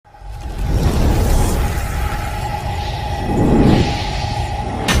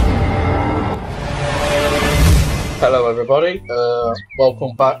Hello everybody,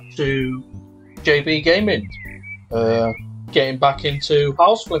 welcome back to JB Gaming. Getting back into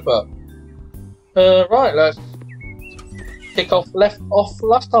House Flipper. Right, let's kick off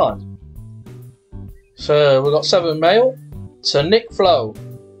last time. So we've got 7 mail. So Nick Flo,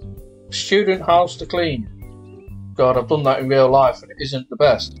 student house to clean. God, I've done that in real life and it isn't the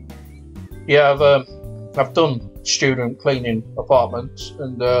best. Yeah, I've done student cleaning apartments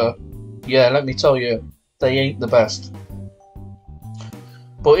and yeah, let me tell you, they ain't the best.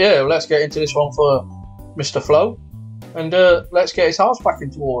 But yeah, let's get into this one for Mr. Flo, and let's get his house back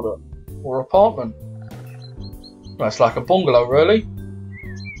into order, or apartment. That's like a bungalow, really.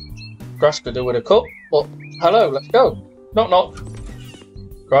 Grass could do with a cut, but hello, let's go. Knock knock.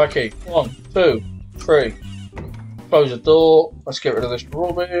 Crikey. 1, 2, 3. Close the door. Let's get rid of this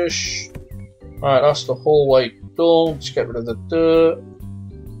rubbish. Right, that's the hallway done. Let's get rid of the dirt.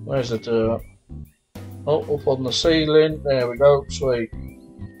 Where's the dirt? Oh, up on the ceiling. There we go. Sweet.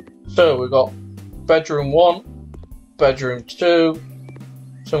 So we've got bedroom 1, bedroom 2,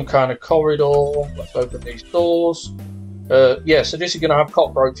 some kind of corridor. Let's open these doors. Yeah, so this is going to have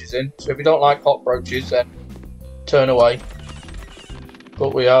cockroaches in. So if you don't like cockroaches, then turn away.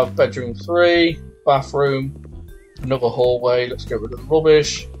 But we have bedroom 3, bathroom, another hallway. Let's get rid of the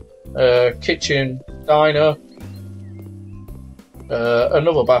rubbish. Kitchen, diner,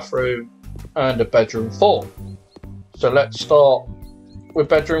 another bathroom, and a bedroom 4. So let's start with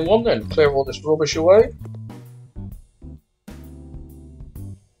bedroom 1 then. Clear all this rubbish away.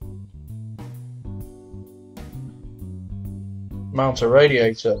 Mount a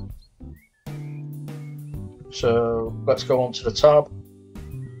radiator. So let's go on to the tab.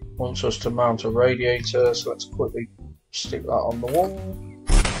 Wants us to mount a radiator, so let's quickly stick that on the wall.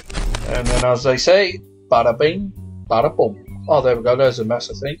 And then, as they say, bada bing, bada boom. Oh, there we go, there's a mess,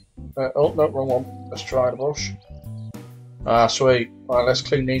 I think. Oh, no, wrong one. Let's try the brush. Ah, sweet. Right, let's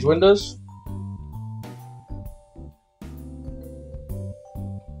clean these windows.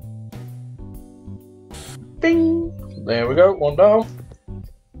 Bing! There we go, one down.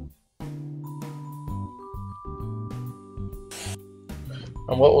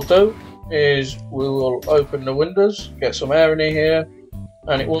 And what we'll do is we will open the windows, get some air in here,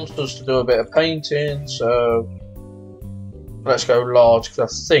 and it wants us to do a bit of painting, so let's go large,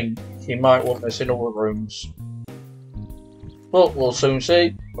 because I think he might want this in other rooms. But we'll soon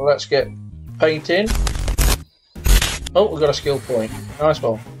see. Let's get painting. Oh, we've got a skill point. Nice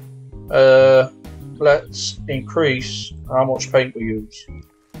one. Let's increase how much paint we use.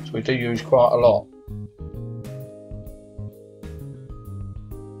 So we do use quite a lot.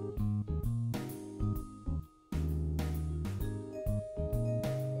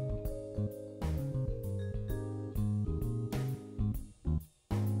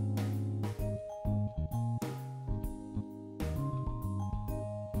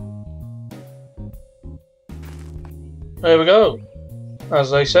 There we go.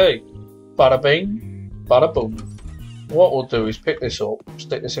 As they say, bada bing, bada boom. What we'll do is pick this up,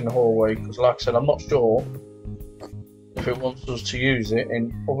 stick this in the hallway, because like I said, I'm not sure if it wants us to use it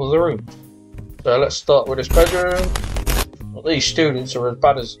in other rooms. So let's start with this bedroom. Well, these students are as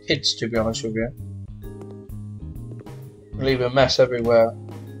bad as kids, to be honest with you. Leave a mess everywhere.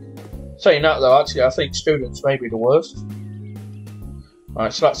 Saying that though, actually I think students may be the worst.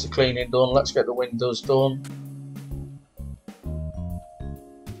 Right, so that's the cleaning done. Let's get the windows done.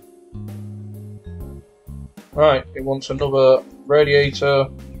 Right, it wants another radiator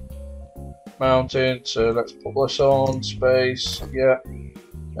mounted, so let's put this on, space, yeah,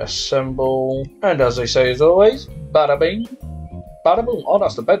 assemble, and as they say as always, bada bing, bada boom. Oh,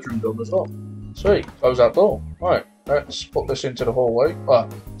 that's the bedroom done as well. Sweet, close that door. Right, let's put this into the hallway. Well,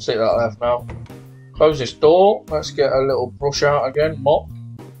 stick that left now. Close this door, let's get a little brush out again, mop.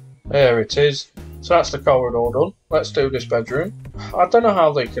 There it is. So that's the corridor done. Let's do this bedroom. I don't know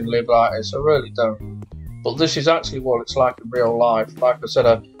how they can live like this, I really don't. But this is actually what it's like in real life. Like I said,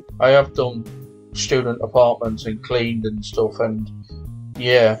 I have done student apartments and cleaned and stuff, and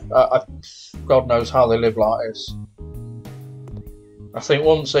yeah, God knows how they live like this. I think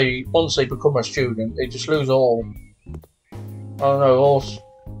once they become a student, they just lose all. I don't know,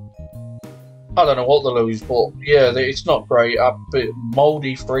 I don't know what they lose, but yeah, it's not great. I've been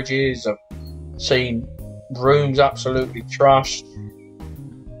mouldy fridges. I've seen rooms absolutely trashed.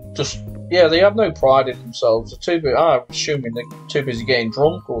 Just. Yeah, they have no pride in themselves. They're too busy. I'm assuming they're too busy getting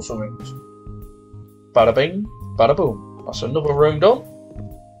drunk or something. Bada bing, bada boom. That's another room done.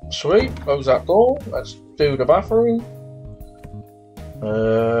 Sweet. Close that door. Let's do the bathroom.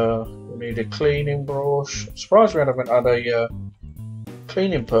 We need a cleaning brush. I'm surprised we haven't had a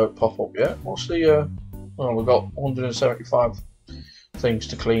cleaning perk pop up yet. What's the Oh, we've got 175 things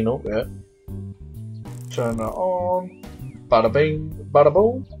to clean up yet. Turn that on. Bada bing, bada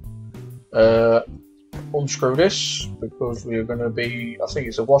boom. Unscrew this because we're going to be, I think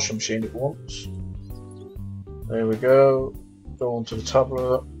it's a washing machine it wants. There we go. Go onto the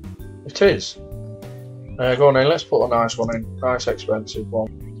tablet. It is. Go on then, let's put a nice one in. Nice expensive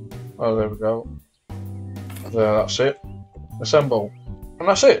one. Oh, there we go. There, that's it. Assemble. And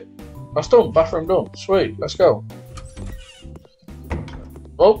that's it. That's done. Bathroom done. Sweet. Let's go.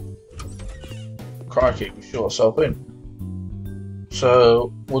 Oh. Crikey, we shot ourselves in.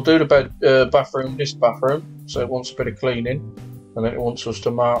 So, we'll do the bathroom, this bathroom. So it wants a bit of cleaning. And then it wants us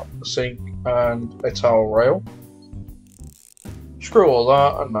to mark the sink and a towel rail. Screw all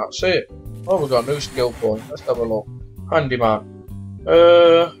that, and that's it. Oh, we've got a new skill point. Let's have a look. Handyman.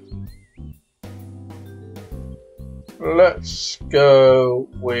 Let's go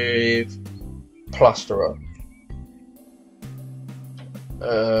with plasterer.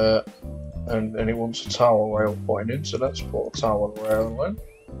 And it wants a towel rail pointing in, so let's put a towel rail in.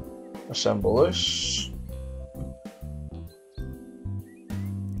 Assemble this.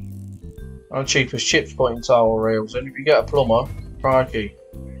 And cheapest chips putting towel rails in. If you get a plumber, crikey.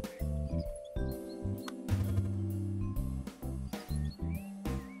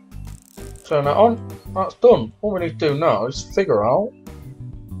 Turn that on. That's done. All we need to do now is figure out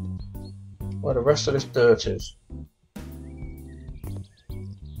where the rest of this dirt is.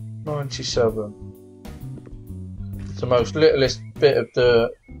 97. It's the most littlest bit of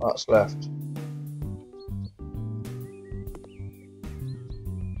dirt that's left.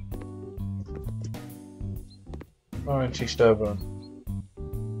 $97.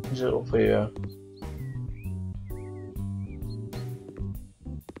 Is it up here?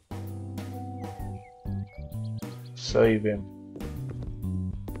 Save him.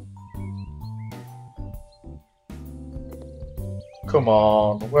 Come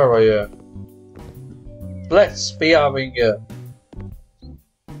on, where are you? Let's be having you.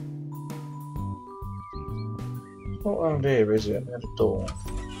 It's not around here, is it? Near the door.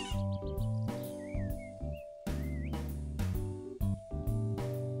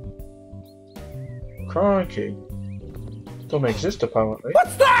 Crikey. Doesn't exist apparently.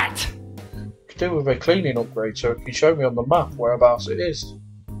 What's that? Could do with a cleaning upgrade so it can show me on the map whereabouts it is.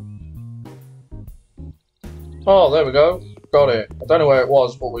 Oh, there we go. Got it. I don't know where it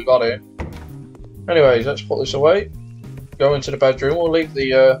was, but we got it. Anyways, let's put this away. Go into the bedroom. We'll leave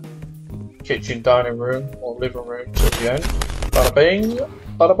the kitchen, dining room, or living room till the end. Bada bing,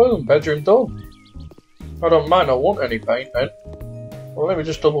 bada boom. Bedroom done. Might not want any paint then. Well, let me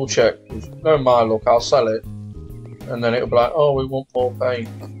just double check. Knowing my luck, I'll sell it. And then it'll be like, oh, we want more paint.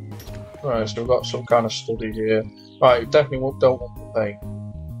 Right, so we've got some kind of study here. Right, definitely don't want the paint.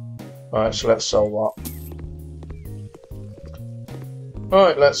 Right, so let's sell that.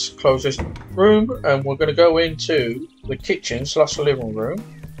 Right, let's close this room and we're going to go into the kitchen / living room.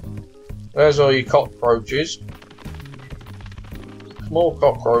 There's all your cockroaches. More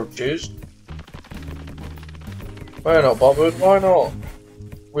cockroaches. We're not bothered, why not?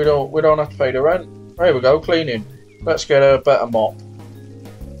 We don't have to pay the rent. There we go, cleaning. Let's get a better mop.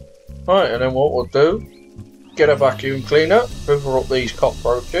 Right, and then what we'll do, get a vacuum cleaner, hoover up these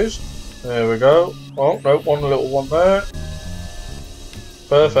cockroaches. There we go. Oh, no, one little one there.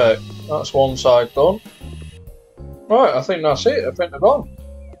 Perfect. That's one side done. Right, I think that's it. I think they're gone.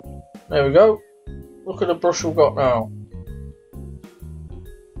 There we go. Look at the brush we've got now.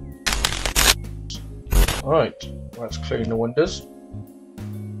 Right, let's clean the windows.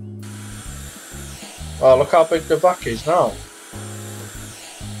 Oh, look how big the vac is now.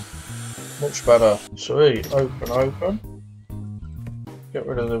 Much better. Sweet. Open. Get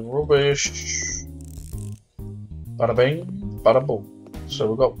rid of the rubbish. Bada bing, bada boom. So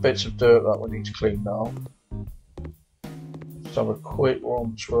we've got bits of dirt that we need to clean now. Just have a quick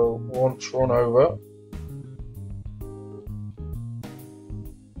once run over.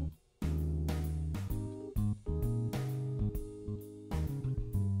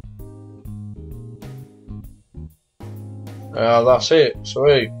 That's it.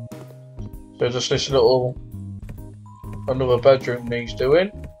 Sweet. So just this little another bedroom needs doing.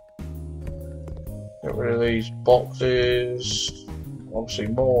 Get rid of these boxes. Obviously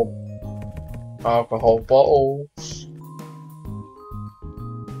more alcohol bottles.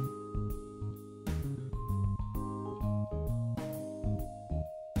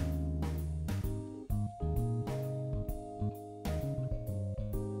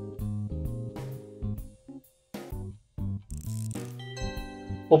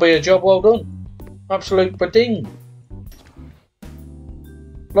 Will be a job well done. Absolute bading.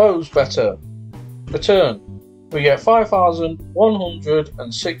 Loads better. return. We get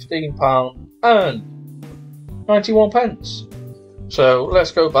 £5,116 and 91 pence. So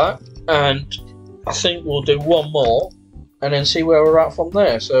let's go back, and I think we'll do one more and then see where we're at from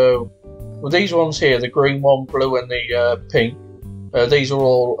there. So with these ones here, the green one, blue and the pink, these are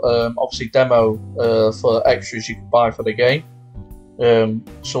all obviously demo for extras you can buy for the game.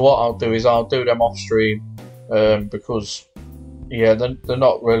 So what I'll do is I'll do them off stream because yeah, they're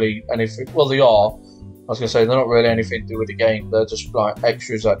not really anything. Well, they are. I was gonna say they're not really anything to do with the game. They're just like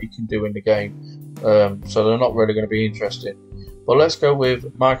extras that you can do in the game. So they're not really going to be interesting. But let's go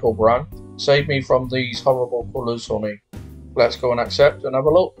with Michael Brand. Save me from these horrible colours, honey. Let's go and accept and have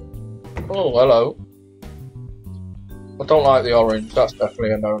a look. Oh, hello. I don't like the orange. That's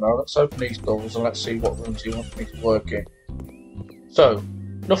definitely a no-no. Let's open these doors and let's see what rooms he wants me to work in. So,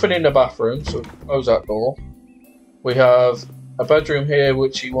 nothing in the bathroom, so close that door. We have a bedroom here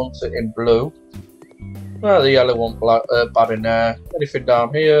which he wants it in blue. The yellow one bad in there. Anything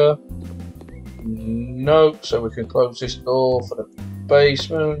down here? No, so we can close this door for the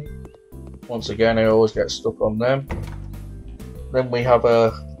basement. Once again, I always get stuck on them. Then we have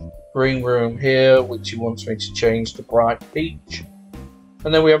a green room here, which he wants me to change to bright peach.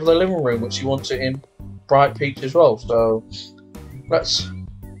 And then we have the living room, which he wants it in bright peach as well. So let's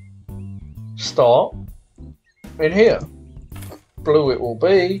start in here. Blue it will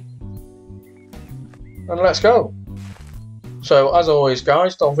be. And let's go. So as always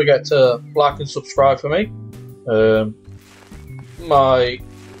guys, don't forget to like and subscribe for me. My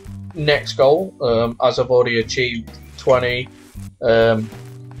next goal, as I've already achieved 20 and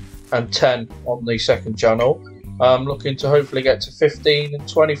 10 on the second channel, I'm looking to hopefully get to 15 and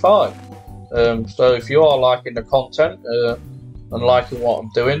 25. So if you are liking the content and liking what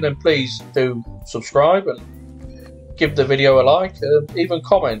I'm doing, then please do subscribe and give the video a like, even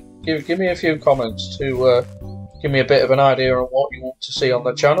comment. Give me a few comments to give me a bit of an idea on what you want to see on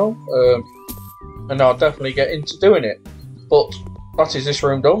the channel, and I'll definitely get into doing it. But that is this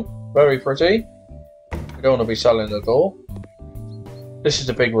room done. Very pretty. We don't want to be selling the door. This is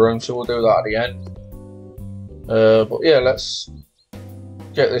the big room, so we'll do that at the end. But yeah, let's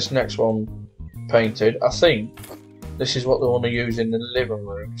get this next one painted. I think this is what they want to use in the living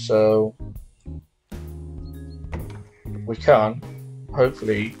room, so we can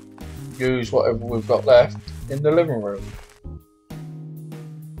hopefully use whatever we've got left in the living room.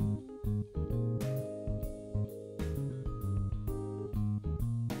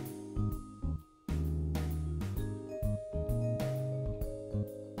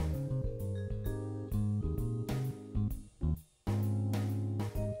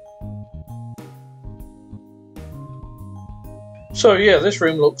 So yeah, this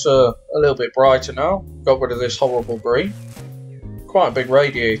room looks a little bit brighter now. Got rid of this horrible green. Quite a big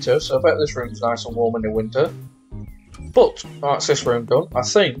radiator, so I bet this room's nice and warm in the winter. But that's this room done. I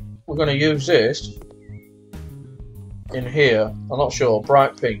think we're going to use this in here. I'm not sure.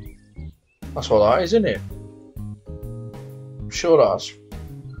 Bright pink. That's what that is, isn't it? I'm sure that's.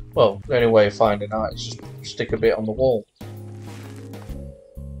 Well, the only way of finding out is just stick a bit on the wall.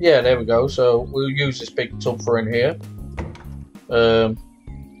 Yeah, there we go. So we'll use this big tub for in here.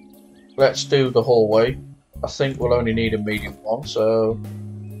 Let's do the hallway. I think we'll only need a medium one, so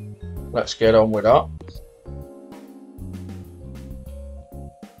let's get on with that.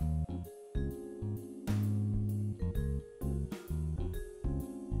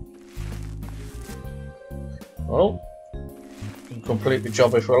 Well, we can complete the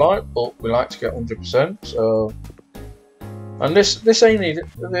job if we like, but we like to get 100%. So, and this ain't,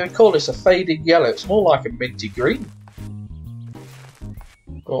 they call this a faded yellow. It's more like a minty green.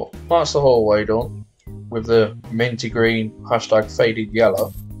 But that's the hallway done with the minty green hashtag faded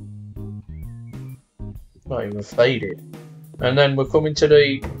yellow. Not even faded. And then we're coming to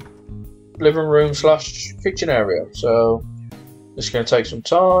the living room slash kitchen area. So this is going to take some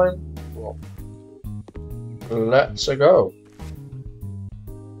time. Well, let's go.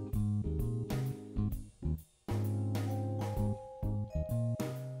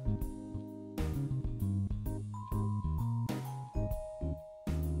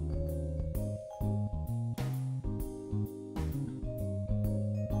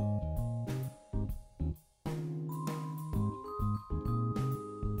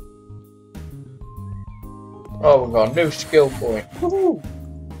 Oh, we've got a new skill point. Woohoo!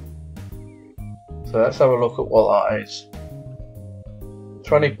 So let's have a look at what that is.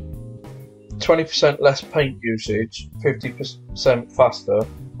 20% less paint usage, 50% faster,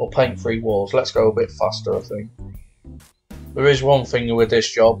 or paint-free walls. Let's go a bit faster, I think. There is one thing with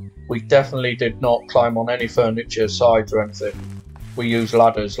this job. We definitely did not climb on any furniture, sides or anything. we use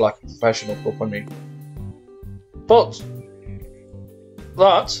ladders like a professional company. But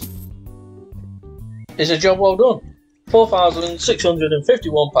that is a job well done.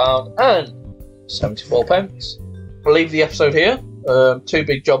 £4,651.74. I'll leave the episode here. 2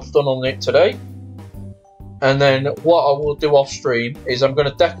 big jobs done on it today. And then what I will do off stream is I'm going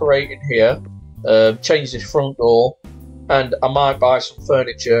to decorate in here, change this front door, and I might buy some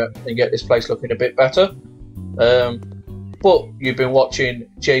furniture and get this place looking a bit better. But you've been watching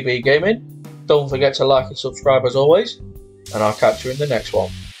JB Gaming. Don't forget to like and subscribe as always, and I'll catch you in the next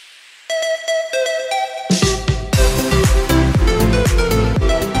one.